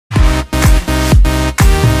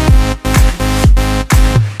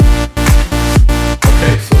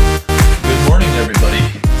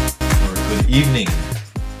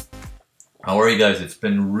How are you guys? It's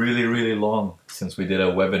been really long since we did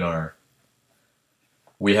a webinar.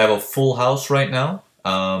 We have a full house right now.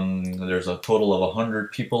 There's a total of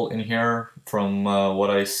 100 people in here from what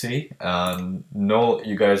I see. No,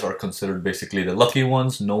 you guys are considered basically the lucky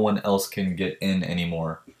ones. No one else can get in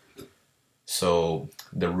anymore. So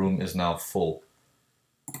the room is now full.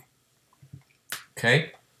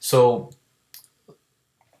 Okay, so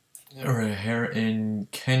we're here in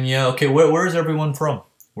Kenya. Okay, where is everyone from?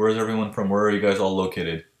 Where is everyone from? Where are you guys all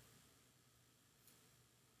located?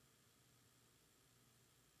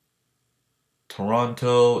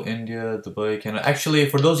 Toronto, India, Dubai, Canada. Actually,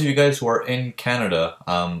 for those of you guys who are in Canada,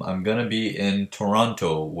 I'm gonna be in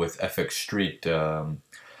Toronto with FX Street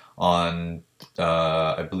on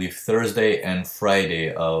I believe Thursday and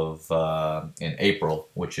Friday of in April,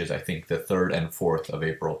 which is I think the 3rd and 4th of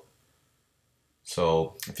April.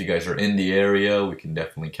 So if you guys are in the area, we can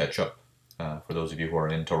definitely catch up. For those of you who are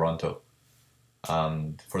in Toronto.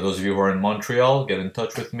 For those of you who are in Montreal, get in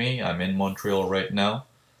touch with me. I'm in Montreal right now.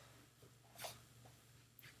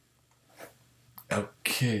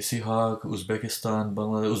 Okay, Seahawk, Uzbekistan,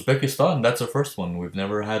 Bangladesh. Uzbekistan, that's the first one. We've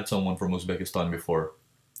never had someone from Uzbekistan before.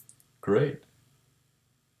 Great.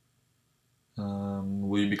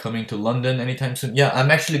 Will you be coming to London anytime soon? Yeah, I'm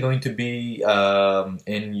actually going to be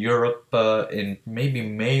in Europe in maybe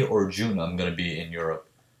May or June. I'm going to be in Europe.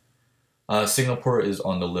 Singapore is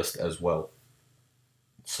on the list as well.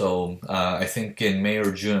 So I think in May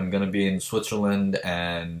or June, I'm going to be in Switzerland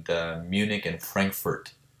and Munich and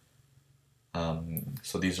Frankfurt.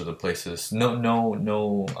 So these are the places. Nothing.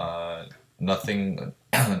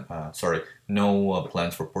 Sorry, no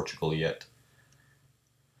plans for Portugal yet.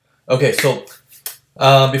 Okay, so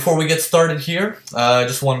before we get started here, I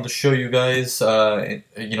just wanted to show you guys.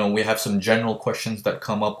 We have some general questions that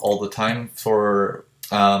come up all the time. For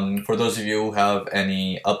those of you who have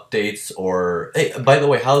any updates or hey, by the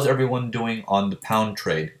way, how's everyone doing on the pound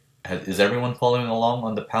trade? Is everyone following along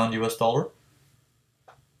on the pound US dollar?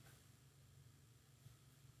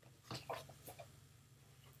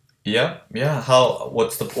 Yeah, yeah.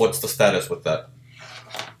 What's the status with that?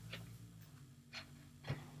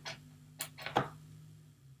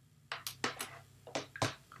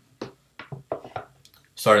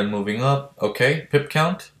 Started moving up. Okay, pip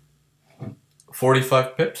count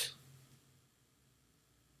 45 pips.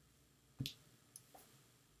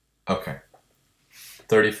 Okay,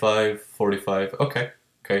 35, 45. Okay,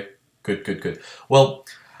 okay, good. Well,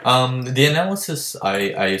 the analysis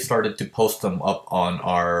I started to post them up on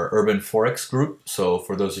our Urban Forex group. So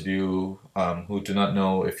for those of you who do not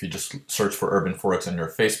know, if you just search for Urban Forex on your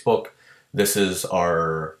Facebook, this is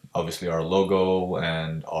obviously our logo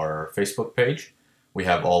and our Facebook page. We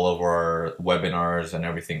have all of our webinars and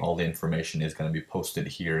everything. All the information is going to be posted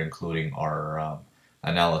here, including our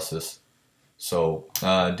analysis. So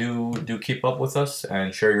do keep up with us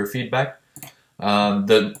and share your feedback.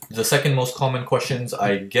 The second most common questions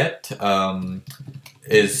I get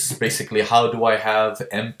is basically how do I have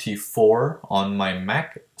MT4 on my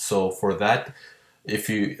Mac? So for that, if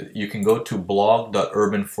you can go to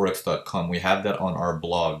blog.urbanforex.com. We have that on our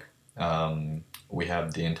blog. We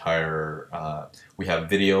have the entire we have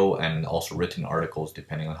video and also written articles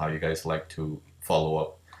depending on how you guys like to follow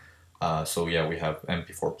up. So yeah, we have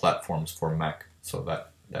MP4 platforms for Mac. So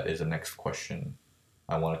that is the next question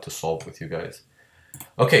I wanted to solve with you guys.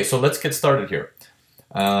 Okay, so let's get started here.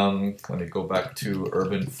 Let me go back to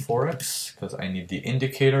Urban Forex because I need the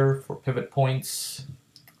indicator for pivot points,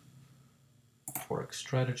 Forex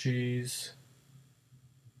strategies,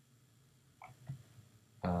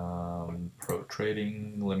 pro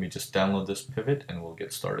trading. Let me just download this pivot and we'll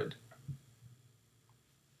get started.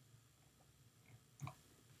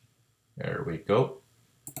 There we go.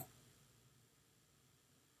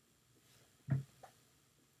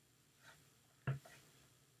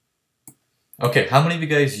 Okay, how many of you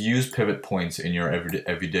guys use pivot points in your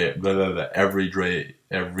everyday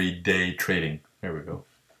trading? There we go.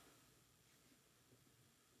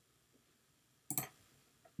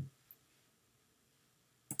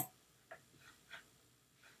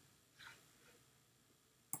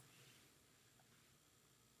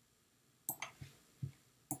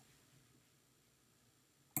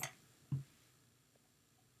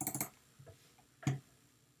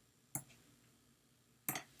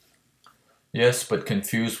 Yes, but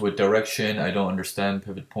confused with direction. I don't understand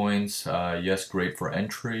pivot points. Yes, great for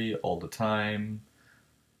entry all the time.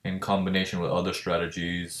 In combination with other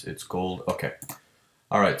strategies, it's gold. Okay.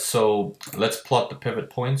 All right, so let's plot the pivot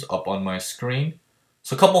points up on my screen.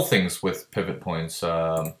 So a couple things with pivot points.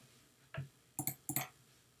 Okay.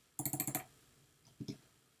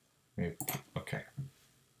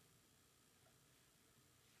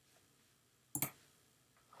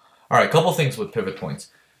 All right, couple things with pivot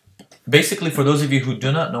points. Basically, for those of you who do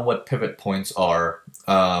not know what pivot points are,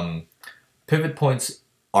 pivot points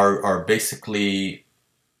are basically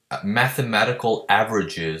mathematical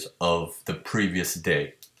averages of the previous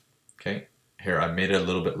day. Okay, here I made it a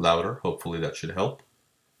little bit louder. Hopefully that should help.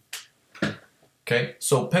 Okay,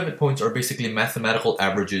 so pivot points are basically mathematical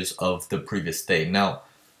averages of the previous day. Now,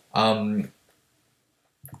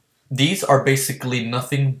 these are basically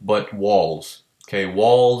nothing but walls. Okay,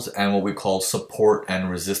 walls and what we call support and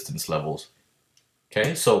resistance levels.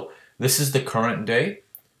 Okay, so this is the current day.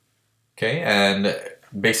 Okay, and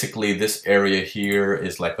basically this area here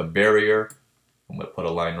is like a barrier. I'm going to put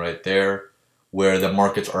a line right there where the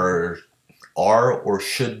markets are or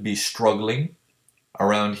should be struggling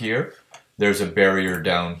around here. There's a barrier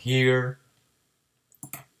down here.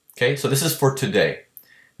 Okay, so this is for today.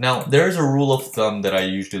 Now, there's a rule of thumb that I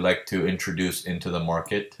usually like to introduce into the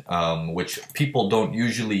market, which people don't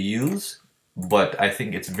usually use, but I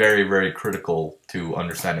think it's very, very critical to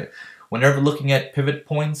understand it. Whenever looking at pivot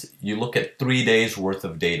points, you look at 3 days worth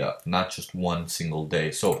of data, not just one single day.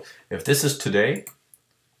 So if this is today,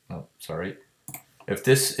 if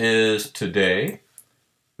this is today,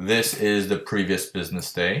 this is the previous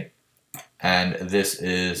business day, and this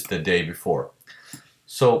is the day before.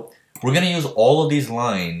 So we're going to use all of these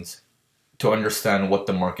lines to understand what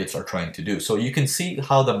the markets are trying to do. So you can see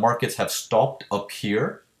how the markets have stopped up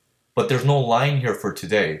here, but there's no line here for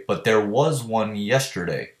today, but there was one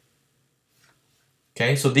yesterday.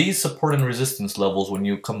 Okay, so these support and resistance levels, when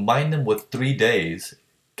you combine them with 3 days,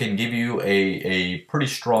 can give you a pretty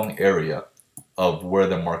strong area of where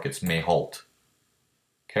the markets may halt.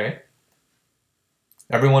 Okay?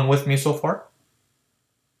 Everyone with me so far?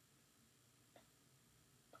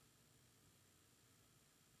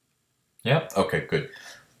 Yeah? Okay, good.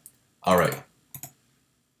 All right.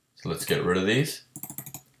 So let's get rid of these.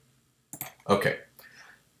 Okay.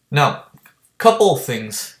 Now, couple of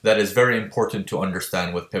things that is very important to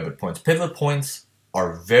understand with pivot points. Pivot points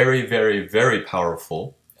are very, very, very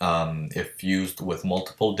powerful if used with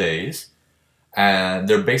multiple days. And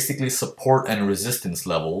they're basically support and resistance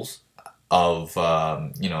levels of,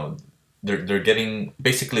 they're getting,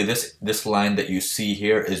 basically this line that you see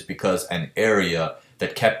here is because an area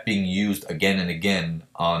that kept being used again and again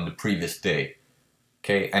on the previous day.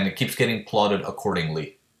 Okay, and it keeps getting plotted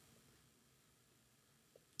accordingly.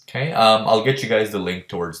 Okay, I'll get you guys the link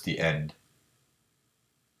towards the end.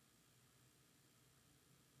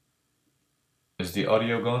 Is the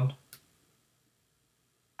audio gone?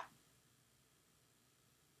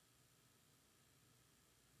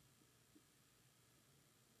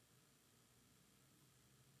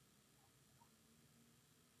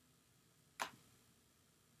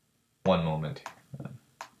 One moment.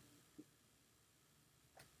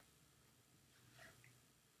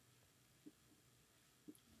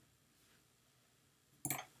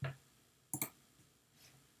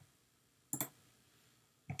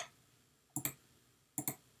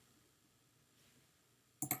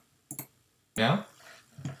 Yeah?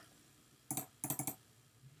 Is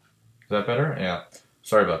that better? Yeah.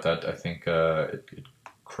 Sorry about that. I think it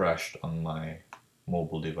crashed on my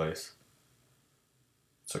mobile device.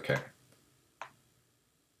 It's okay.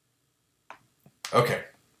 Okay.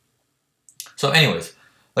 So anyways,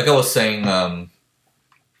 like I was saying,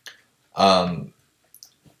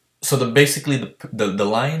 so basically the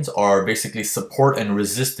lines are basically support and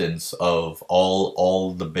resistance of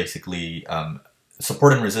all the basically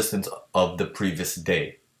support and resistance of the previous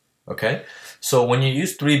day. Okay, so when you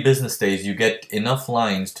use 3 business days, you get enough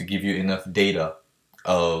lines to give you enough data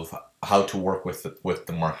of how to work with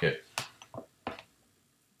the market.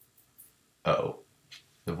 Uh-oh,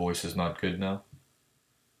 the voice is not good now.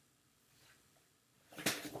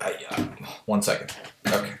 1 second.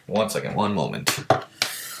 Okay, 1 second, 1 moment.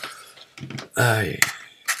 Okay.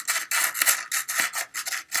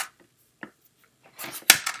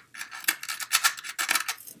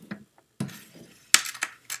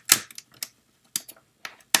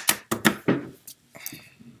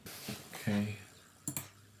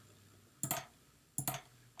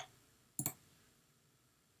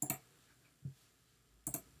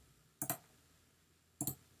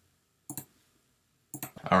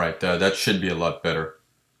 All right, that should be a lot better.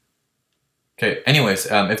 Okay. Anyways,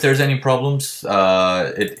 if there's any problems,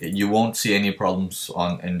 you won't see any problems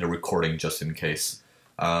in the recording, just in case.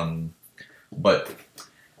 But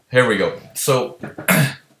here we go. So,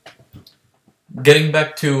 getting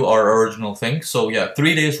back to our original thing. So yeah,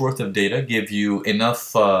 3 days worth of data give you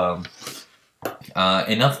enough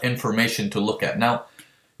enough information to look at. Now,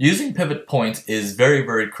 using pivot points is very,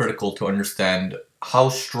 very critical to understand how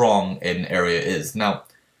strong an area is. Now,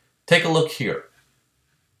 Take a look here.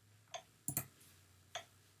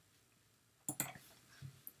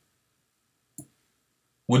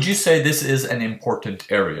 Would you say this is an important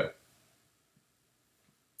area?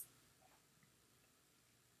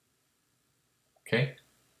 Okay.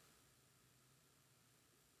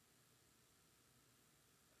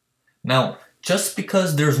 Now, just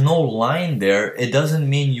because there's no line there, it doesn't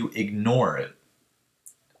mean you ignore it.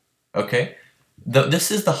 Okay? This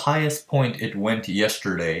is the highest point it went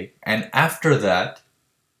yesterday, and after that,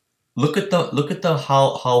 look at the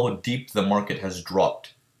how deep the market has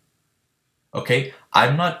dropped. Okay?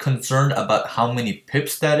 I'm not concerned about how many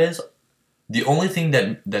pips that is. The only thing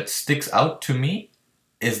that sticks out to me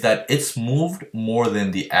is that it's moved more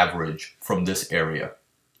than the average from this area.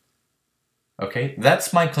 Okay,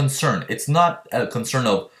 that's my concern. It's not a concern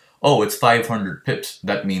of, oh, it's 500 pips.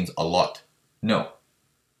 That means a lot. No.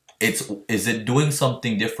 Is it doing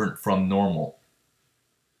something different from normal?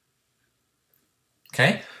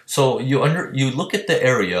 Okay, so you look at the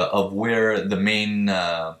area of where the main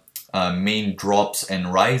drops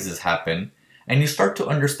and rises happen, and you start to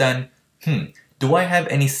understand, do I have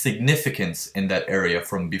any significance in that area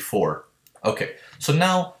from before? Okay, so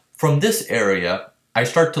now from this area, I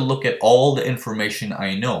start to look at all the information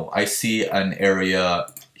I know. I see an area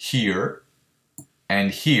here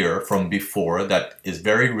and here from before that is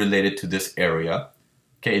very related to this area.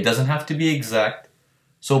 Okay, it doesn't have to be exact.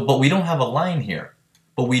 So, but we don't have a line here.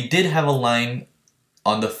 But we did have a line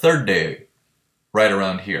on the third day, right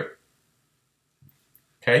around here.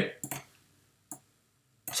 Okay?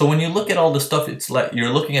 So when you look at all the stuff, it's like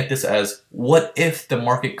you're looking at this as, what if the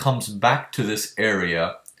market comes back to this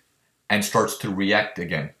area and starts to react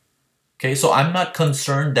again? Okay, so I'm not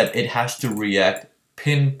concerned that it has to react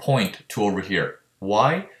pinpoint to over here.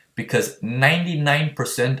 Why? Because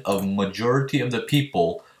 99% of majority of the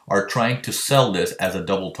people are trying to sell this as a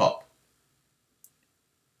double top.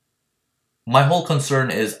 My whole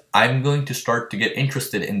concern is I'm going to start to get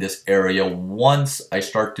interested in this area once I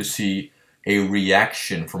start to see a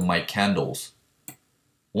reaction from my candles.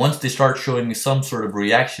 Once they start showing me some sort of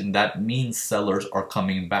reaction, that means sellers are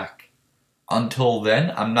coming back. Until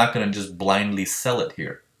then, I'm not going to just blindly sell it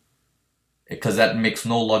here, because that makes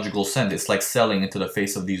no logical sense. It's like selling into the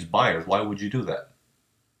face of these buyers. Why would you do that?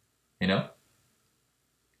 You know?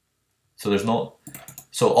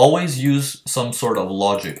 So always use some sort of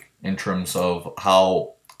logic in terms of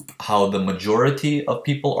how the majority of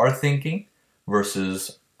people are thinking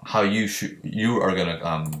versus how you are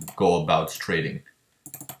gonna go about trading.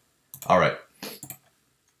 All right.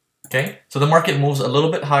 Okay, so the market moves a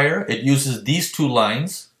little bit higher. It uses these two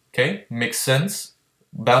lines. Okay, makes sense.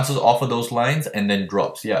 Bounces off of those lines and then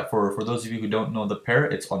drops. Yeah, for those of you who don't know the pair,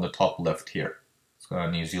 it's on the top left here. It's got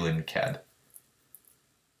a New Zealand CAD.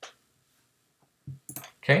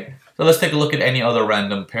 Okay, so let's take a look at any other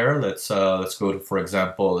random pair. Let's go to, for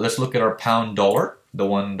example, let's look at our pound dollar, the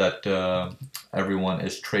one that everyone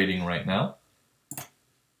is trading right now.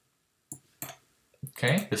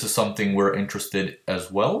 Okay, this is something we're interested as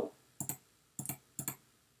well.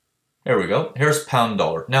 There we go. Here's pound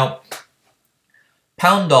dollar. Now,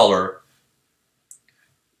 pound dollar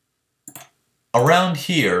around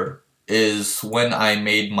here is when I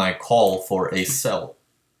made my call for a sell.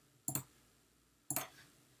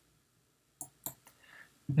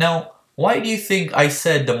 Now, why do you think I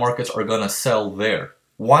said the markets are gonna sell there?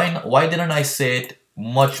 Why didn't I say it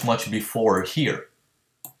much before here?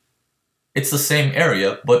 It's the same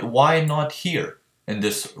area, but why not here? In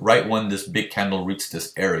this, right when this big candle reached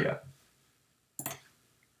this area.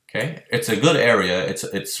 Okay, it's a good area.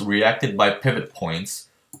 It's reacted by pivot points.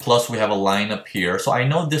 Plus we have a line up here. So I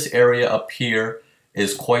know this area up here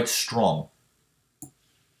is quite strong.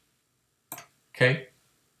 Okay.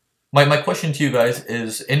 My question to you guys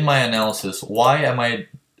is, in my analysis, why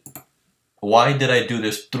did I do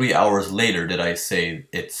this 3 hours later? Did I say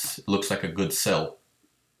it looks like a good sell?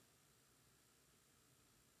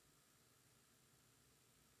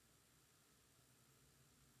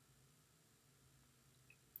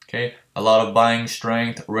 Okay, a lot of buying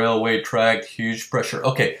strength, railway track, huge pressure.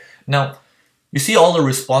 Okay, now you see all the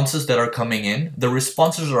responses that are coming in? The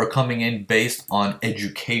responses are coming in based on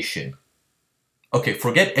education. Okay,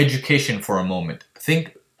 forget education for a moment.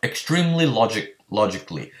 Think extremely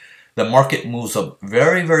logically. The market moves up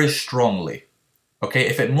very strongly. Okay,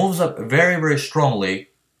 if it moves up very strongly,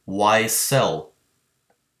 why sell?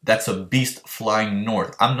 That's a beast flying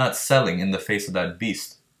north. I'm not selling in the face of that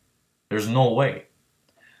beast. There's no way.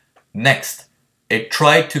 Next, it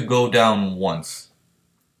tried to go down once.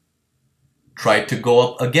 Tried to go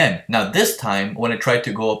up again. Now this time, when it tried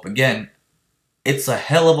to go up again, it's a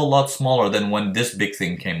hell of a lot smaller than when this big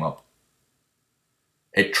thing came up.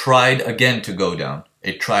 It tried again to go down.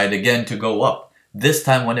 It tried again to go up. This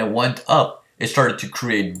time when it went up, it started to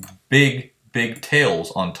create big, big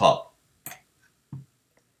tails on top.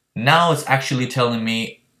 Now it's actually telling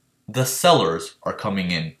me the sellers are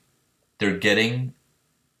coming in. They're getting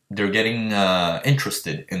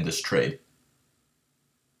interested in this trade.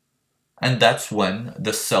 And that's when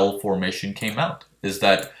the sell formation came out. Is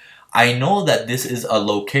that I know that this is a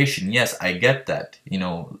location. Yes, I get that. You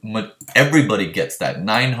know, everybody gets that.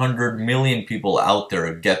 900 million people out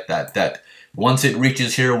there get that. That once it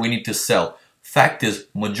reaches here, we need to sell. Fact is,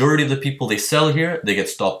 majority of the people, they sell here, they get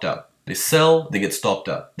stopped out. They sell, they get stopped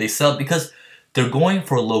out. They sell because they're going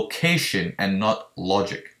for location and not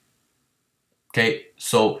logic. Okay,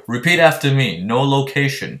 so repeat after me. No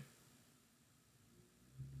location.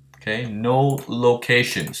 Okay, no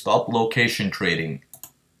location. Stop location trading.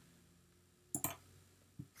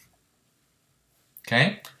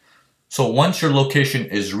 Okay, so once your location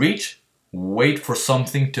is reached, wait for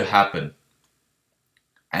something to happen.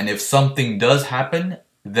 And if something does happen,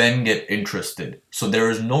 then get interested. So there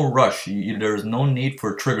is no rush. There is no need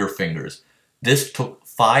for trigger fingers. This took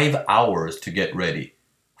 5 hours to get ready.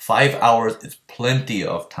 5 hours is plenty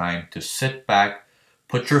of time to sit back,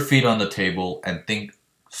 put your feet on the table, and think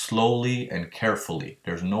slowly and carefully.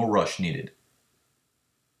 There's no rush needed.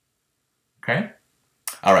 Okay?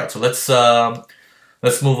 All right, so let's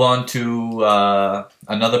move on to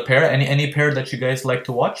another pair. Any pair that you guys like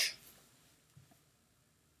to watch?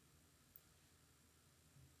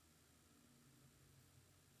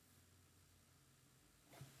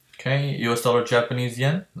 Okay, US dollar, Japanese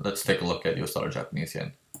yen. Let's take a look at US dollar, Japanese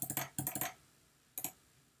yen.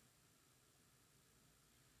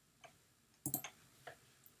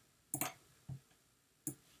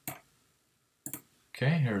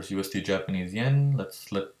 Okay, here's USD Japanese yen.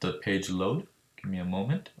 Let's let the page load. Give me a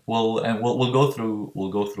moment. We'll go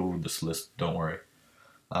through this list. Don't worry.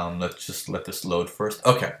 Let's just let this load first.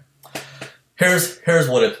 Okay. Here's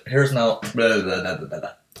now.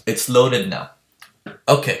 It's loaded now.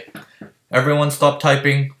 Okay. Everyone stop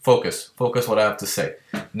typing. Focus. Focus what I have to say.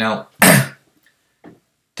 Now,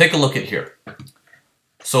 take a look at here.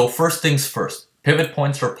 So first things first. Pivot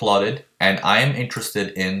points are plotted, and I am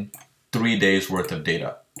interested in 3 days worth of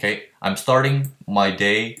data. Okay. I'm starting my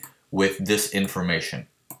day with this information.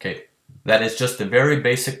 Okay. That is just the very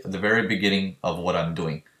basic, the very beginning of what I'm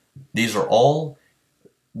doing. These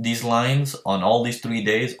lines on all these 3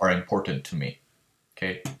 days are important to me.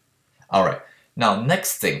 Okay. All right. Now,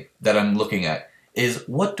 next thing that I'm looking at is,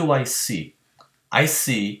 what do I see? I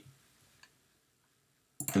see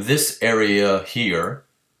this area here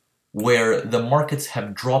where the markets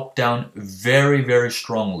have dropped down very, very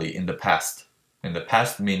strongly in the past. In the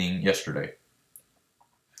past meaning yesterday.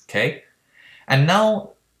 Okay? And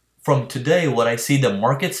now, from today, what I see, the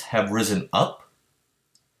markets have risen up.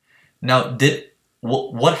 Now,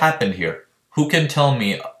 what happened here? Who can tell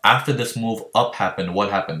me, after this move up happened,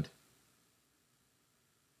 what happened?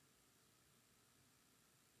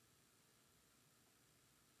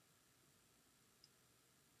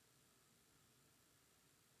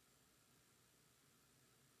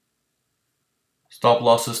 Stop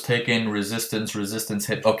losses taken, resistance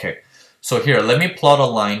hit. Okay, so here, let me plot a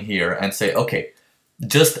line here and say, okay,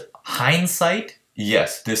 just hindsight,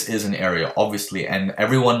 yes, this is an area, obviously, and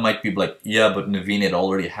everyone might be like, yeah, but Naveen, it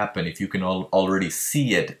already happened. If you can already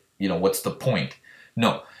see it, you know, what's the point?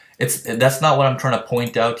 No, that's not what I'm trying to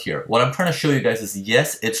point out here. What I'm trying to show you guys is,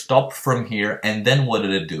 yes, it stopped from here, and then what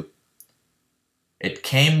did it do? It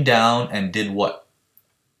came down and did what?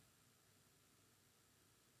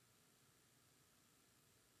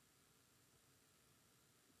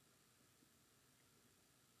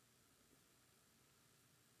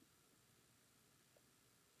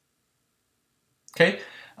 Okay,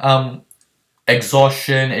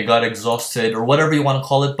 exhaustion, it got exhausted, or whatever you want to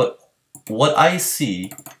call it, but what I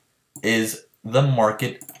see is the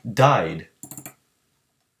market died.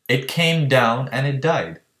 It came down and it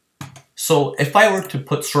died. So if I were to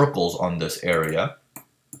put circles on this area,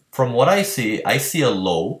 from what I see a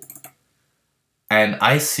low, and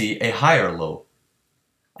I see a higher low.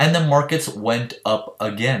 And the markets went up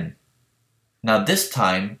again. Now this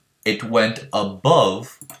time, it went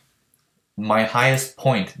above my highest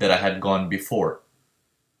point that I had gone before.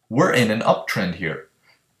 We're in an uptrend here.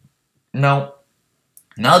 Now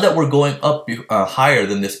that we're going up higher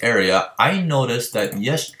than this area, I noticed that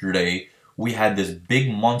yesterday we had this big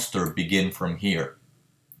monster begin from here.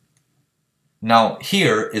 Now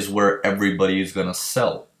here is where everybody is going to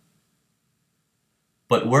sell.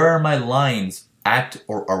 But where are my lines at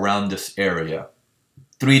or around this area.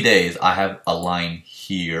 3 days, I have a line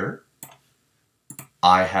here.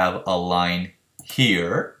 I have a line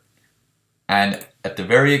here. And at the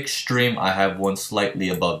very extreme, I have one slightly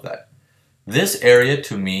above that. This area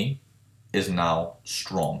to me is now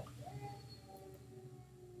strong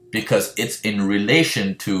because it's in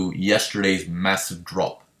relation to yesterday's massive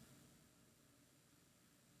drop.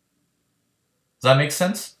 Does that make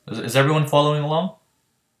sense? Is everyone following along?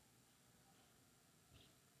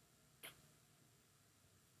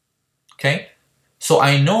 Okay, so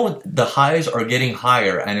I know the highs are getting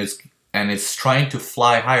higher and it's trying to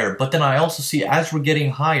fly higher, but then I also see as we're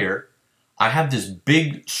getting higher, I have this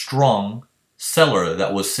big, strong seller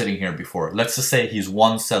that was sitting here before. Let's just say he's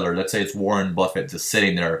one seller. Let's say it's Warren Buffett just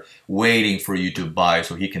sitting there waiting for you to buy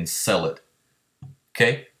so he can sell it.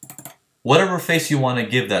 Okay, whatever face you want to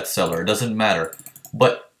give that seller, it doesn't matter.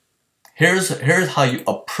 But here's how you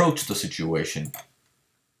approach the situation.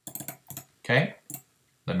 Okay.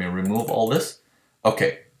 Let me remove all this.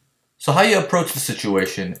 Okay, so how you approach the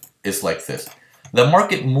situation is like this. The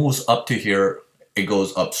market moves up to here. It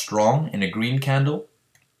goes up strong in a green candle,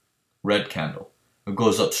 red candle. It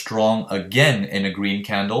goes up strong again in a green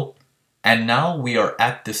candle. And now we are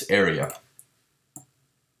at this area.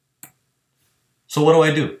 So what do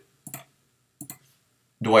I do?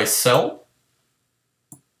 Do I sell?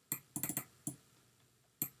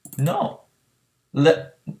 No.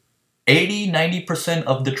 80–90%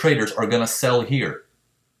 of the traders are going to sell here.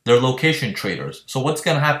 They're location traders. So what's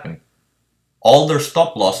going to happen? All their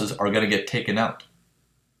stop losses are going to get taken out.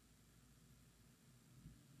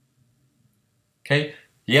 Okay?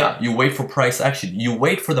 Yeah, you wait for price action. You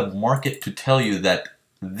wait for the market to tell you that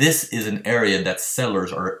this is an area that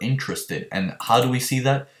sellers are interested. And how do we see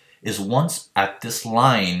that? Is once at this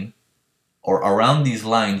line or around these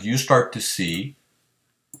lines, you start to see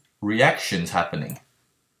reactions happening.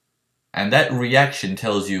 And that reaction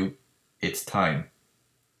tells you it's time.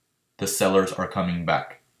 The sellers are coming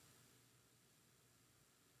back.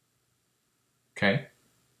 Okay?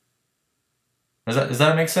 Does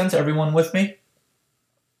that make sense? Everyone with me?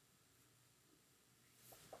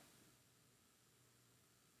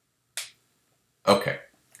 Okay.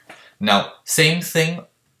 Now, same thing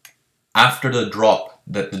after the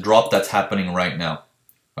drop that's happening right now.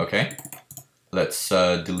 Okay? Let's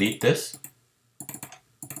delete this.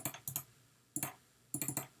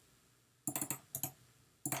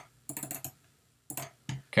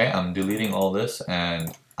 Okay, I'm deleting all this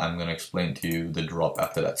and I'm going to explain to you the drop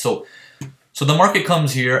after that. So the market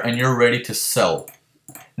comes here and you're ready to sell.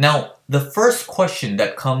 Now, the first question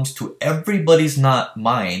that comes to everybody's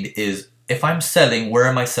mind is, if I'm selling, where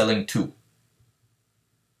am I selling to?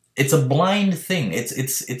 It's a blind thing. It's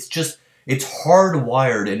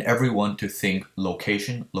hardwired in everyone to think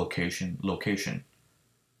location, location, location.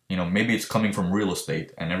 You know, maybe it's coming from real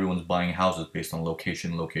estate and everyone's buying houses based on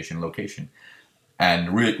location, location, location.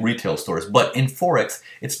 And retail stores. But in Forex,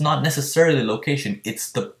 it's not necessarily location,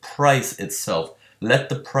 it's the price itself. Let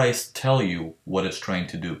the price tell you what it's trying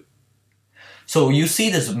to do. So you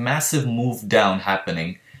see this massive move down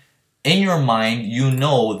happening. In your mind, you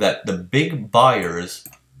know that the big buyers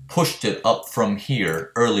pushed it up from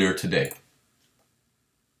here earlier today.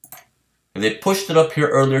 They pushed it up here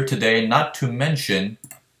earlier today, not to mention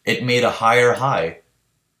it made a higher high.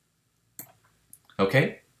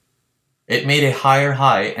 Okay? It made a higher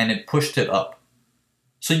high and it pushed it up.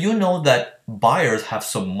 So you know that buyers have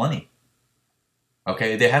some money.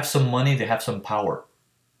 Okay, they have some money, they have some power.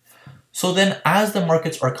 So then as the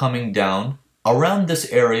markets are coming down, around this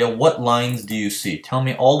area, what lines do you see? Tell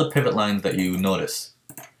me all the pivot lines that you notice.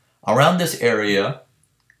 Around this area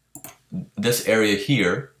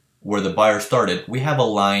here, where the buyer started, we have a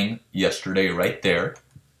line yesterday right there.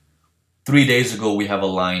 3 days ago, we have a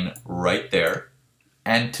line right there.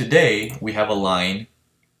 And today, we have a line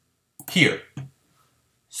here.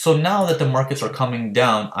 So now that the markets are coming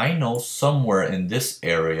down, I know somewhere in this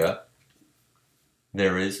area,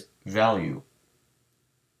 there is value.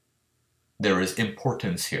 There is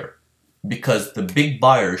importance here. Because the big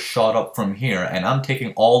buyers shot up from here, and I'm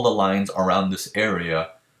taking all the lines around this area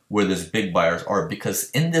where these big buyers are, because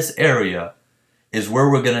in this area is where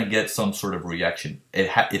we're going to get some sort of reaction.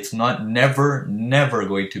 It's never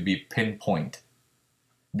going to be pinpoint.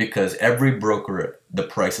 Because every broker, the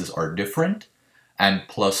prices are different, and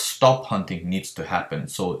plus stop hunting needs to happen.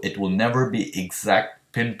 So it will never be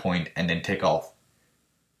exact pinpoint and then take off.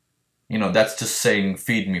 You know, that's just saying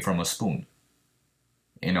feed me from a spoon.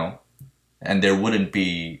 You know, and there wouldn't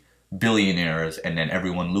be billionaires and then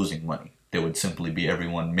everyone losing money. There would simply be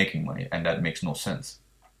everyone making money, and that makes no sense.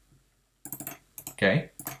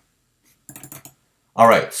 Okay? All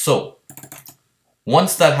right, so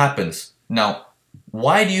once that happens, now,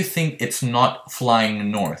 why do you think it's not flying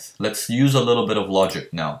north? Let's use a little bit of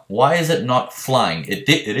logic now. Why is it not flying? It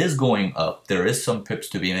is going up. There is some pips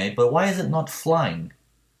to be made, but why is it not flying?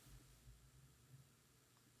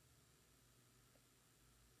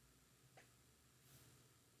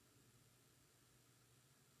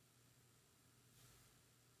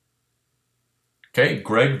 Okay,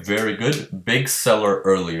 Greg, very good. Big seller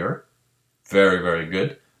earlier. Very, very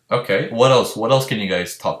good. Okay, what else? What else can you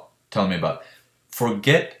guys tell me about?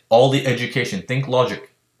 Forget all the education. Think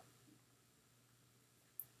logic.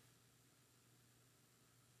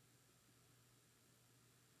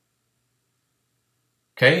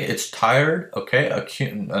 Okay, it's tired. Okay,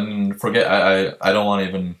 and forget. I don't want to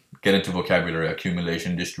even get into vocabulary.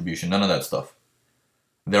 Accumulation, distribution, none of that stuff.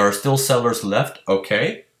 There are still sellers left.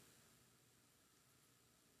 Okay.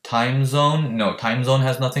 Time zone. No, time zone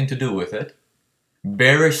has nothing to do with it.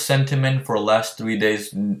 Bearish sentiment for last 3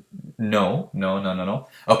 days. No.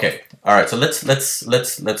 Okay. All right. So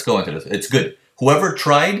let's go into this. It's good. Whoever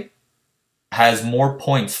tried has more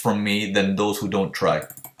points from me than those who don't try.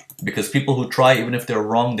 Because people who try, even if they're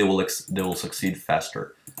wrong, they will succeed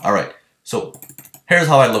faster. All right, so here's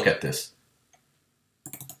how I look at this.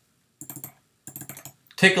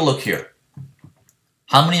 Take a look here.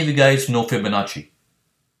 How many of you guys know Fibonacci?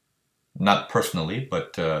 Not personally,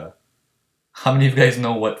 but how many of you guys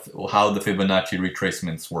know how the Fibonacci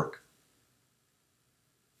retracements work?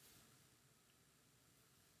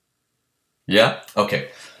 Yeah? Okay.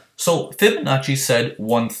 So Fibonacci said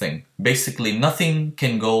one thing. Basically, nothing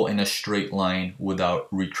can go in a straight line without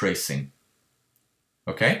retracing.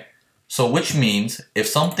 Okay? So which means if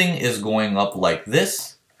something is going up like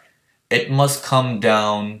this, it must come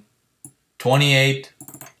down 28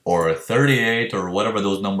 or 38 or whatever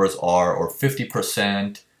those numbers are, or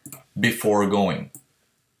 50% before going.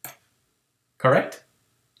 Correct?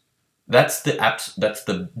 That's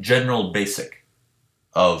the general basic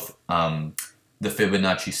of the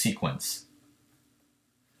Fibonacci sequence.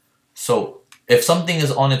 So if something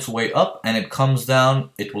is on its way up and it comes down,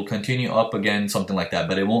 it will continue up again, something like that,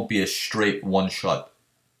 but it won't be a straight one shot.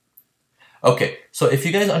 Okay, so if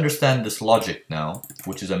you guys understand this logic now,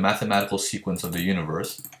 which is a mathematical sequence of the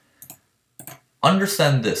universe,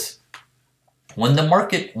 understand this. When the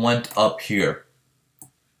market went up here,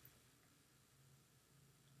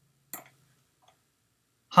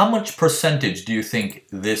 how much percentage do you think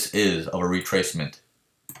this is of a retracement?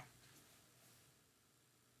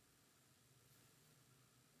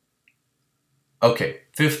 Okay,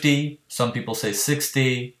 50, some people say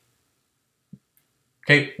 60.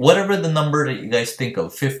 Okay, whatever the number that you guys think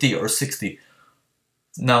of, 50 or 60.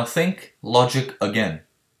 Now think logic again.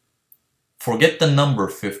 Forget the number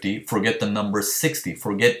 50, forget the number 60,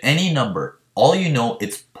 forget any number. All you know,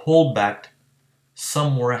 it's pulled back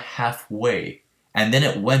somewhere halfway, and then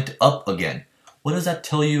it went up again. What does that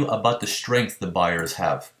tell you about the strength the buyers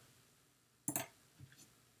have?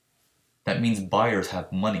 That means buyers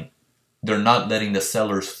have money. They're not letting the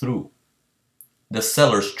sellers through. The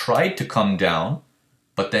sellers tried to come down,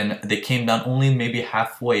 but then they came down only maybe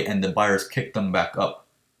halfway and the buyers kicked them back up.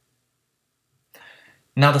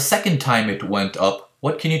 Now the second time it went up,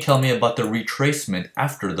 what can you tell me about the retracement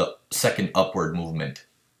after the second upward movement?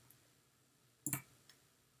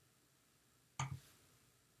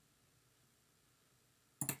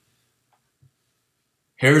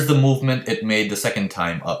 Here's the movement it made the second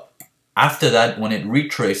time up. After that, when it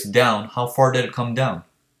retraced down, how far did it come down?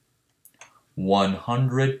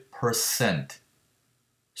 100%.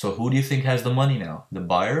 So who do you think has the money now? The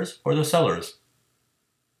buyers or the sellers?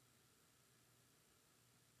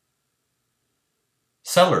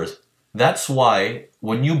 Sellers. That's why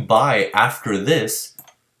when you buy after this,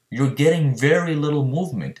 you're getting very little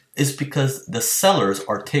movement. It's because the sellers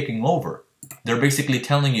are taking over. They're basically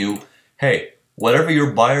telling you, hey, whatever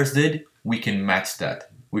your buyers did, we can match that.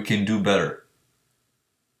 We can do better.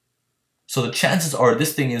 So the chances are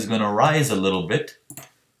this thing is going to rise a little bit,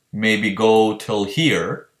 maybe go till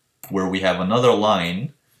here, where we have another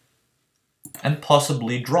line, and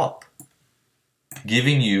possibly drop,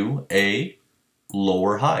 giving you a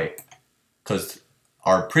lower high, because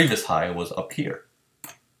our previous high was up here.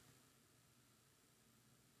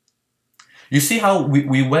 You see how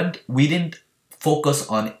we didn't focus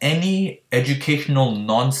on any educational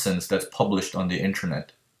nonsense that's published on the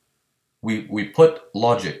internet. We put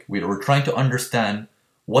logic. We're trying to understand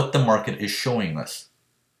what the market is showing us.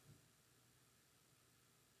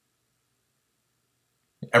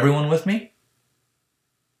 Everyone with me?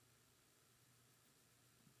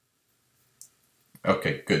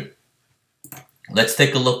 Okay, good. Let's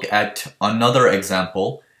take a look at another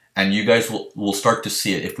example, and you guys will start to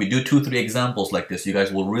see it. If we do 2-3 examples like this, you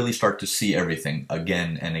guys will really start to see everything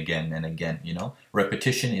again and again and again, you know?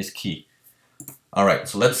 Repetition is key. All right,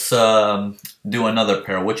 so let's do another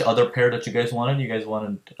pair. Which other pair that you guys wanted? You guys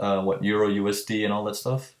wanted, what, Euro USD and all that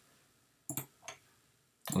stuff?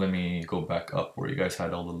 Let me go back up where you guys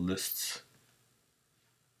had all the lists.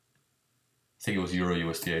 I think it was Euro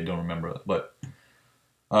USD, I don't remember, but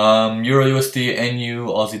Euro USD, NU,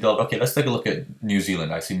 Aussie dollar. Okay, let's take a look at New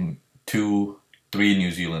Zealand. I see 2, 3 New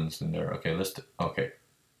Zealands in there. Okay, okay.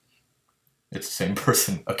 It's the same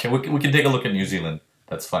person. Okay, we can take a look at New Zealand.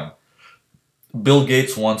 That's fine. Bill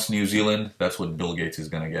Gates wants New Zealand. That's what Bill Gates is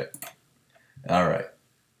gonna get. All right.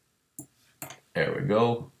 There we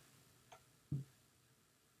go.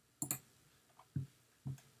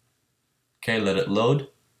 Okay, let it load.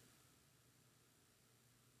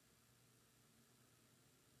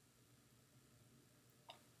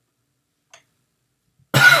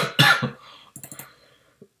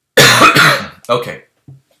 Okay.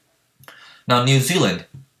 Now, New Zealand,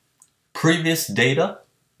 previous data,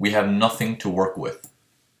 we have nothing to work with.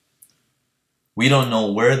 We don't know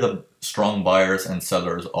where the strong buyers and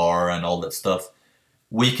sellers are and all that stuff.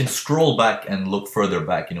 We can scroll back and look further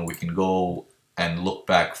back. You know, we can go and look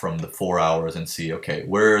back from the 4 hours and see, okay,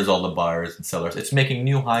 where is all the buyers and sellers? It's making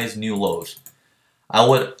new highs, new lows.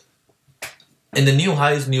 In the new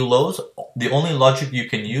highs, new lows, the only logic you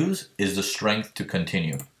can use is the strength to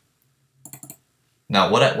continue. Now,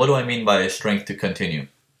 what do I mean by strength to continue?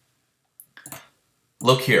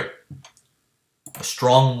 Look here. A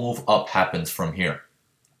strong move up happens from here.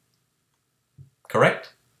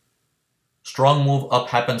 Correct? Strong move up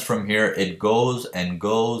happens from here. It goes and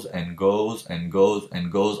goes and goes and goes and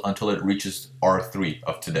goes until it reaches R3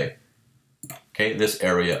 of today. Okay, this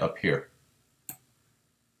area up here.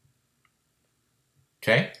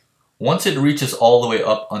 Okay? Once it reaches all the way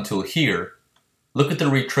up until here, look at the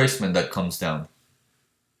retracement that comes down.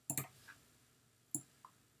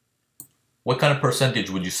 What kind of percentage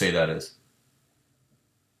would you say that is?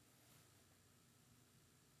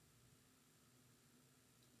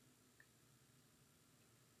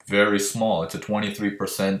 Very small. It's a 23%,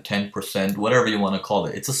 10%, whatever you want to call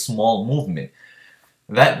it. It's a small movement.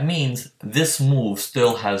 That means this move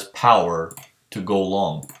still has power to go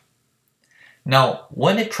long. Now,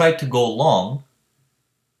 when it tried to go long,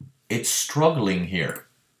 it's struggling here.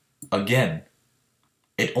 Again,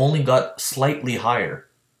 it only got slightly higher.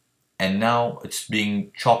 And now it's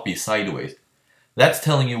being choppy sideways. That's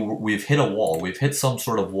telling you we've hit a wall. We've hit some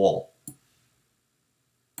sort of wall.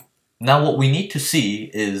 Now what we need to see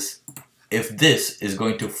is if this is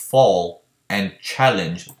going to fall and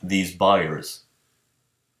challenge these buyers.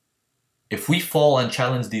 If we fall and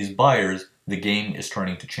challenge these buyers, the game is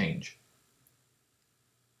turning to change.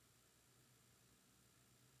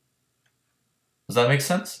 Does that make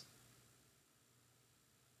sense?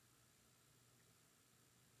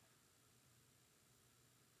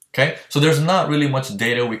 Okay, so there's not really much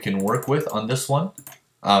data we can work with on this one.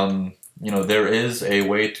 You know, there is a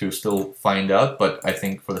way to still find out, but I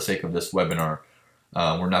think for the sake of this webinar,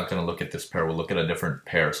 we're not going to look at this pair. We'll look at a different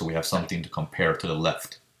pair so we have something to compare to the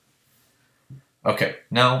left. Okay,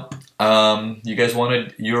 now, you guys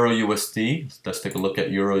wanted Euro USD. Let's take a look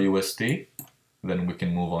at Euro USD. Then we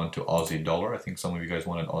can move on to Aussie dollar. I think some of you guys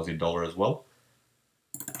wanted Aussie dollar as well.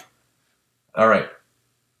 All right.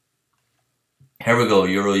 Here we go,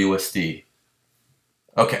 Euro USD.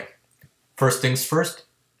 Okay, first things first,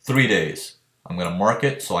 3 days. I'm gonna mark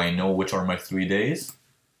it so I know which are my 3 days.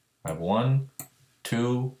 I have 1,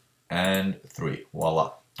 2, and 3.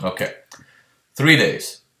 Voila. Okay, 3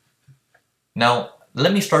 days. Now,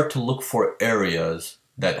 let me start to look for areas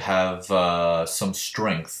that have some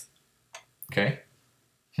strength. Okay,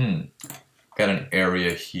 got an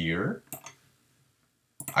area here.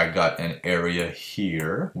 I got an area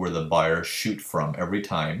here where the buyers shoot from every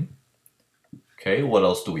time. Okay, what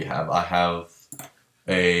else do we have? I have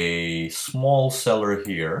a small seller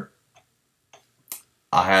here.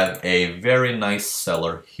 I have a very nice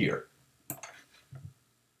seller here.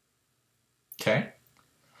 Okay,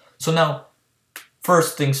 so now,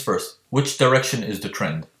 first things first, which direction is the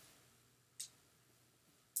trend?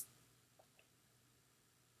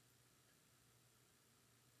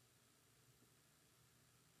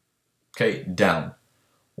 Okay, down.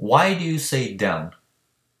 Why do you say down?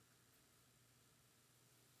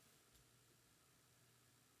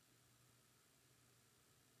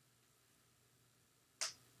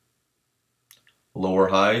 Lower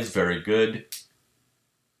highs, very good.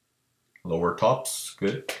 Lower tops,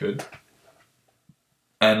 good, good.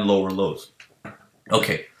 And lower lows.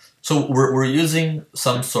 Okay, So we're using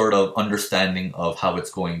some sort of understanding of how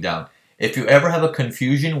it's going down. If you ever have a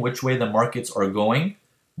confusion which way the markets are going,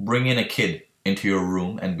 bring in a kid into your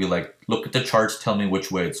room and be like, look at the charts, tell me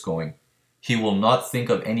which way it's going. He will not think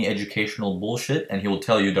of any educational bullshit and he will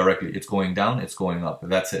tell you directly, it's going down, it's going up.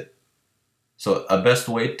 That's it. So a best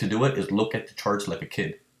way to do it is look at the charts like a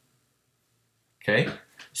kid. Okay?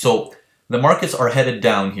 So the markets are headed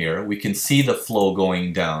down here. We can see the flow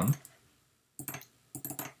going down.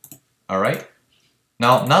 All right?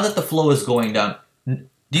 Now that the flow is going down,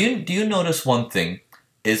 do you notice one thing?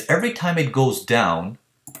 Is every time it goes down,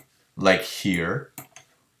 like here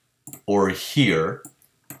or here,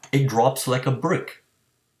 it drops like a brick.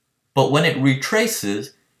 But when it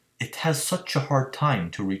retraces, it has such a hard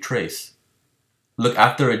time to retrace. Look,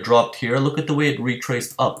 after it dropped here, look at the way it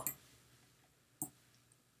retraced up.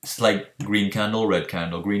 It's like green candle, red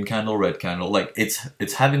candle, green candle, red candle. Like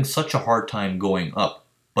it's having such a hard time going up,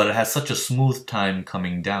 but it has such a smooth time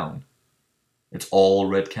coming down. It's all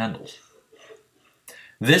red candles.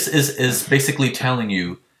 This is basically telling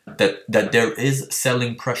you that there is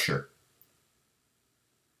selling pressure.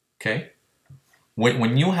 Okay?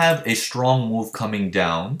 When you have a strong move coming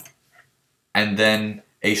down and then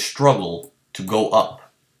a struggle to go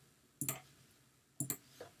up,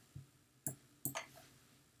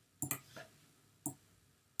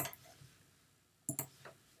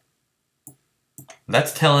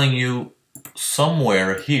 that's telling you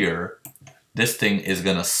somewhere here this thing is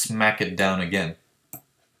gonna smack it down again.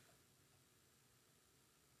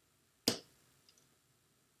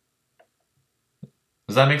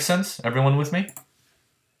 Does that make sense? Everyone with me?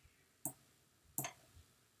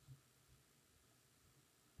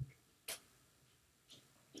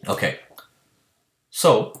 Okay.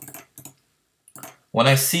 So, when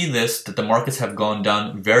I see this, that the markets have gone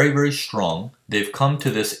down very, very strong, they've come to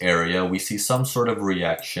this area, we see some sort of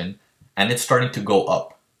reaction, and it's starting to go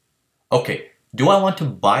up. Okay, do I want to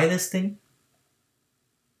buy this thing?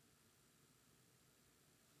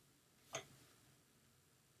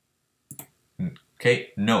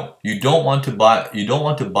 Okay, no. You don't want to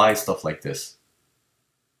buy stuff like this.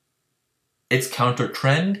 It's counter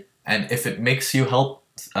trend, and if it makes you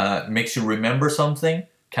makes you remember something,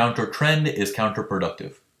 counter trend is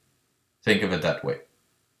counterproductive. Think of it that way.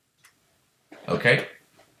 Okay?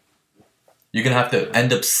 You're gonna have to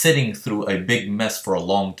end up sitting through a big mess for a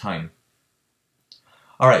long time.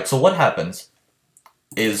 Alright, so what happens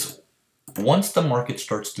is once the market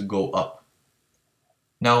starts to go up,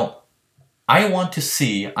 now I want to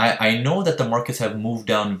see, I know that the markets have moved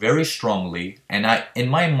down very strongly, and in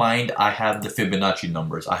my mind I have the Fibonacci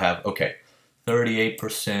numbers. I have, okay,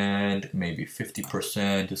 38%, maybe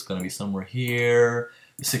 50% is going to be somewhere here,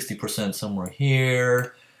 60% somewhere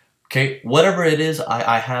here. Okay, whatever it is,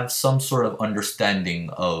 I have some sort of understanding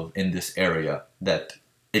of in this area that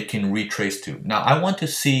it can retrace to. Now I want to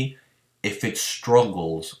see if it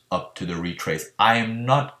struggles up to the retrace. I am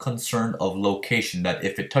not concerned of location, that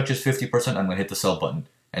if it touches 50%, I'm going to hit the sell button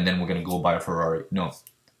and then we're going to go buy a Ferrari. No,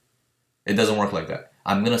 it doesn't work like that.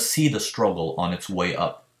 I'm going to see the struggle on its way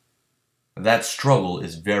up. That struggle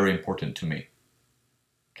is very important to me.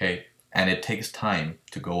 Okay, and it takes time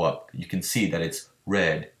to go up. You can see that it's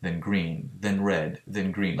red, then green, then red,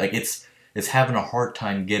 then green. Like it's having a hard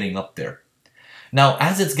time getting up there. Now,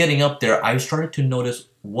 as it's getting up there, I started to notice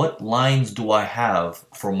what lines do I have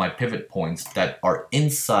for my pivot points that are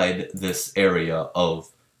inside this area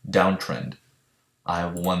of downtrend. I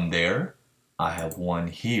have one there, I have one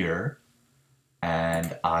here,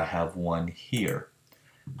 and I have one here.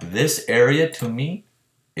 This area to me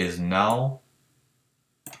is now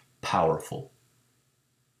powerful.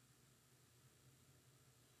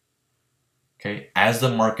 Okay, as the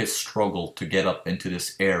markets struggle to get up into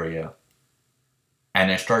this area,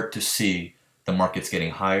 and I start to see the market's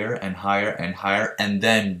getting higher and higher and higher and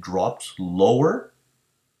then drops lower,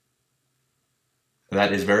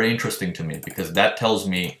 that is very interesting to me because that tells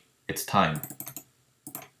me it's time.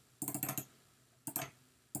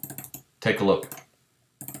 Take a look.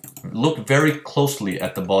 Look very closely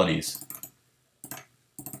at the bodies.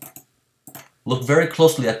 Look very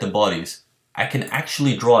closely at the bodies. I can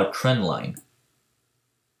actually draw a trend line.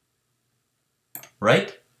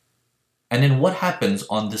 Right? And then what happens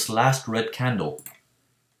on this last red candle?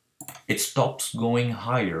 It stops going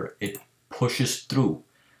higher. It pushes through.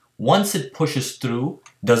 Once it pushes through,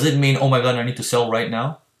 does it mean, oh my God, I need to sell right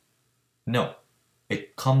now? No.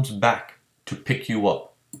 It comes back to pick you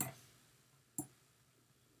up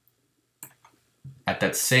at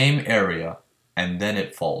that same area, and then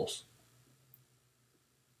it falls.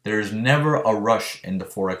 There's never a rush in the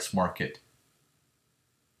Forex market.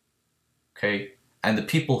 Okay? And the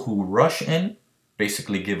people who rush in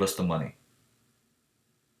basically give us the money.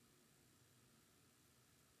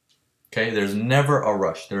 Okay, there's never a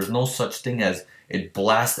rush. There's no such thing as it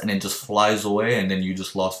blasts and it just flies away and then you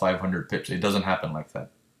just lost 500 pips. It doesn't happen like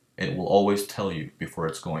that. It will always tell you before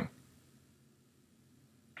it's going.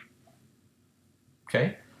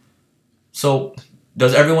 Okay, so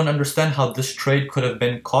does everyone understand how this trade could have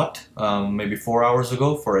been caught maybe 4 hours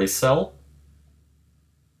ago for a sell?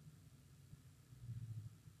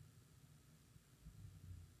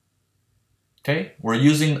 Okay, we're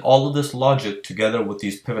using all of this logic together with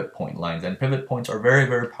these pivot point lines, and pivot points are very,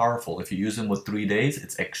 very powerful. If you use them with 3 days,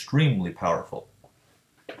 it's extremely powerful.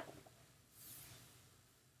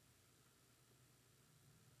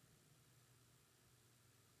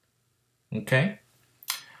 Okay.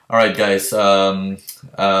 All right, guys.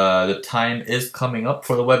 The time is coming up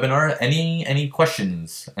for the webinar. Any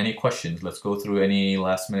questions? Any questions? Let's go through any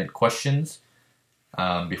last-minute questions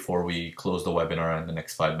before we close the webinar in the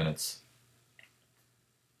next 5 minutes.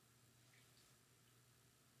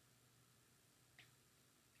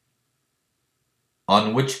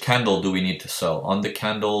 On which candle do we need to sell? On the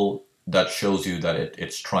candle that shows you that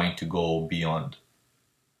it's trying to go beyond.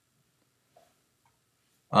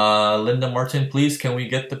 Linda Martin, please, can we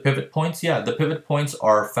get the pivot points? Yeah, the pivot points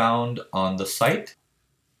are found on the site.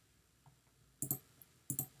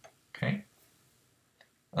 Okay.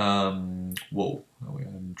 Whoa,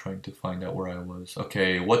 I'm trying to find out where I was.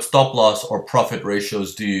 Okay, what stop loss or profit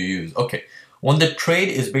ratios do you use? Okay, when the trade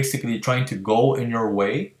is basically trying to go in your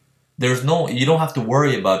way, you don't have to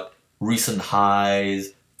worry about recent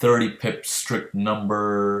highs, 30 pips strict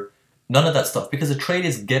number, none of that stuff, because the trade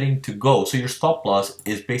is getting to go. So your stop loss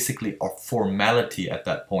is basically a formality at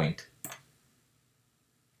that point.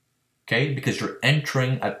 Okay, because you're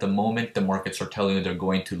entering at the moment the markets are telling you they're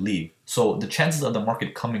going to leave. So the chances of the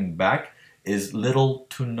market coming back is little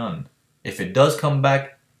to none. If it does come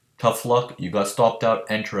back, tough luck, you got stopped out,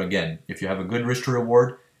 enter again. If you have a good risk to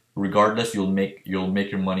reward, regardless, you'll make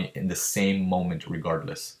your money in the same moment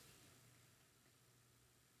regardless.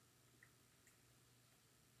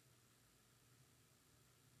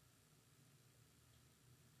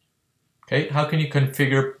 Okay, how can you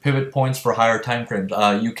configure pivot points for higher time frames?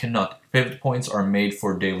 You cannot. Pivot points are made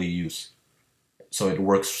for daily use. So it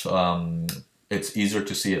works, it's easier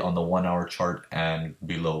to see it on the 1 hour chart and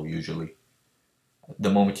below usually. The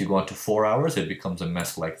moment you go on to 4 hours, it becomes a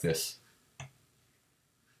mess like this.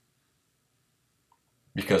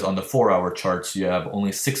 Because on the 4 hour charts, you have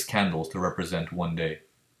only 6 candles to represent 1 day.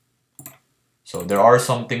 So there are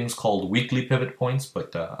some things called weekly pivot points,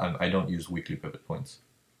 but I don't use weekly pivot points.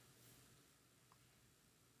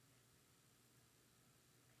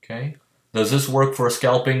 Okay. Does this work for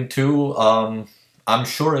scalping too? I'm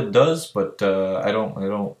sure it does, but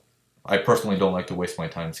I personally don't like to waste my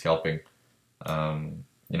time scalping.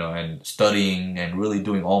 You know, and studying and really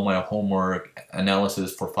doing all my homework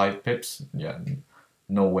analysis for 5 pips. Yeah,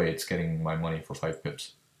 no way it's getting my money for 5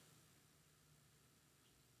 pips.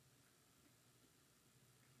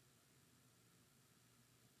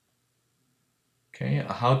 Okay,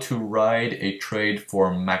 how to ride a trade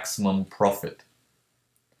for maximum profit.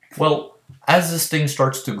 Well, as this thing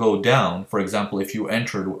starts to go down, for example, if you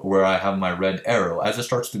entered where I have my red arrow, as it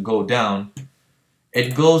starts to go down,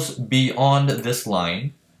 it goes beyond this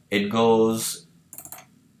line. It goes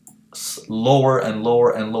lower and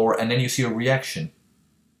lower and lower, and then you see a reaction.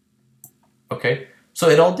 Okay, so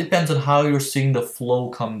it all depends on how you're seeing the flow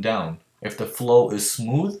come down. If the flow is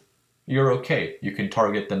smooth, you're okay. You can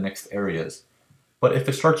target the next areas. But if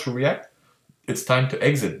it starts to react, it's time to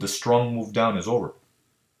exit. The strong move down is over.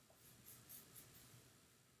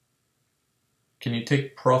 Can you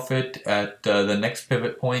take profit at the next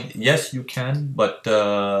pivot point? Yes, you can, but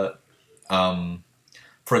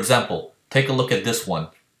for example, take a look at this one.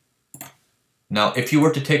 Now, if you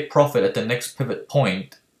were to take profit at the next pivot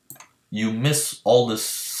point, you miss all this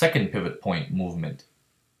second pivot point movement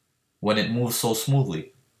when it moves so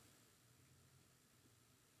smoothly.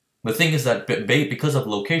 The thing is that because of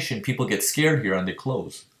location, people get scared here and they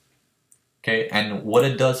close. Okay, and what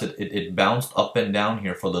it does, it bounced up and down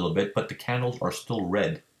here for a little bit, but the candles are still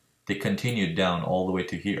red. They continued down all the way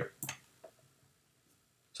to here.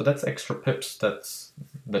 So that's extra pips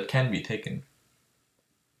that can be taken.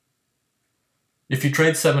 If you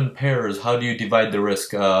trade 7 pairs, how do you divide the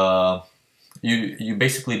risk? You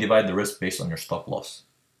basically divide the risk based on your stop loss.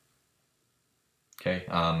 Okay,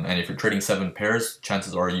 and if you're trading 7 pairs,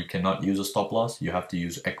 chances are you cannot use a stop loss. You have to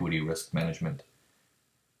use equity risk management.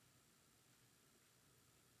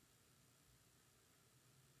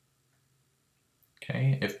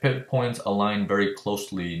 Okay, if pivot points align very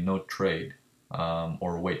closely, no trade.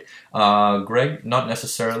 or wait. Greg, not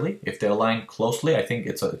necessarily. If they align closely, I think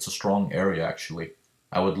it's a strong area actually.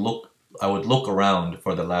 I would look around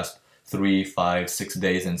for the last 3, 5, 6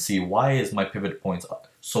 days and see why is my pivot points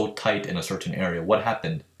so tight in a certain area. What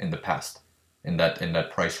happened in the past in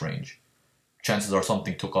that price range? Chances are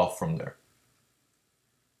something took off from there.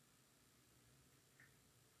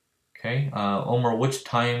 Okay, Omar, which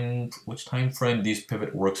time frame these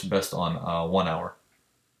pivot works best on? 1 hour.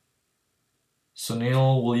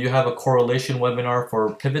 Sunil, will you have a correlation webinar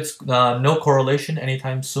for pivots? No correlation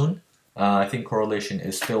anytime soon. I think correlation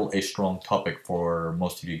is still a strong topic for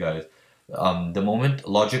most of you guys. The moment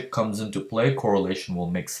logic comes into play, correlation will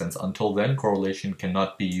make sense. Until then, correlation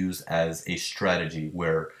cannot be used as a strategy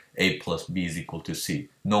where A plus B is equal to C.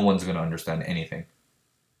 No one's going to understand anything.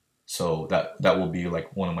 So that will be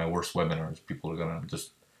like one of my worst webinars. People are going to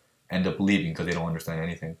just end up leaving because they don't understand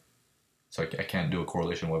anything. So I can't do a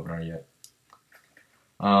correlation webinar yet.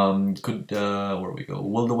 Where we go?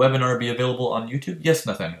 Will the webinar be available on YouTube? Yes,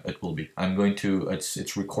 Nathan, it will be. I'm going to,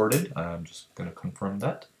 it's recorded. I'm just going to confirm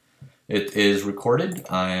that. It is recorded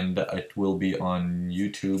and it will be on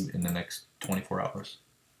YouTube in the next 24 hours.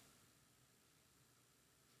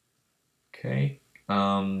 Okay.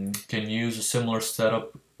 Can you use a similar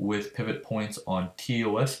setup with pivot points on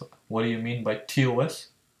TOS? What do you mean by TOS?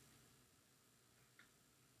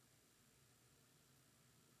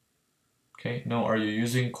 Okay, no, are you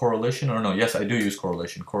using correlation or no? Yes, I do use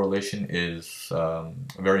correlation. Correlation is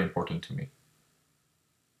very important to me.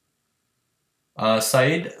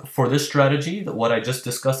 Said, for this strategy, what I just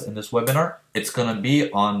discussed in this webinar, it's going to be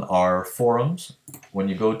on our forums. When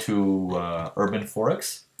you go to Urban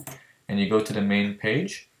Forex and you go to the main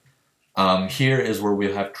page, here is where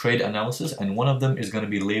we have trade analysis, and one of them is going to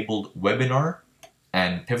be labeled webinar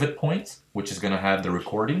and pivot points, which is going to have the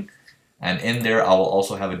recording. And in there, I will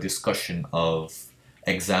also have a discussion of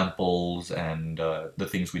examples and the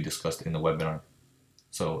things we discussed in the webinar.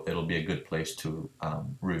 So it'll be a good place to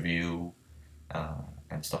review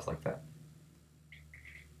and stuff like that.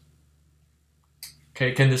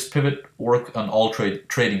 Okay, can this pivot work on all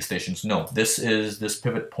trading stations? No, this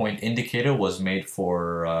pivot point indicator was made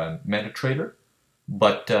for MetaTrader,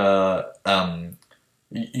 but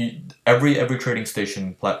every trading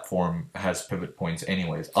station platform has pivot points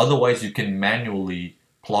anyways. Otherwise, you can manually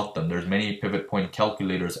plot them. There's many pivot point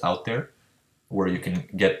calculators out there where you can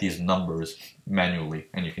get these numbers manually,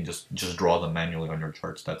 and you can just draw them manually on your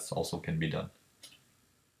charts. That's also can be done.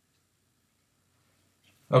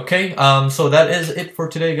 Okay, so that is it for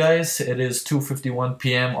today, guys. It is 2:51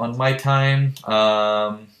 p.m. on my time.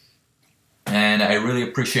 And I really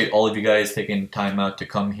appreciate all of you guys taking time out to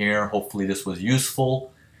come here. Hopefully this was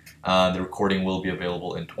useful. The recording will be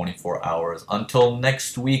available in 24 hours. Until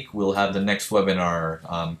next week, we'll have the next webinar.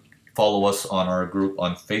 Follow us on our group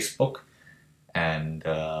on Facebook. And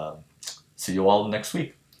see you all next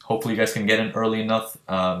week. Hopefully you guys can get in early enough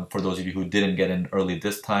for those of you who didn't get in early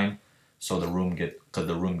this time, so the room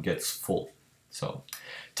gets full. So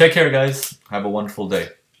take care, guys. Have a wonderful day.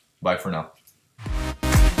 Bye for now.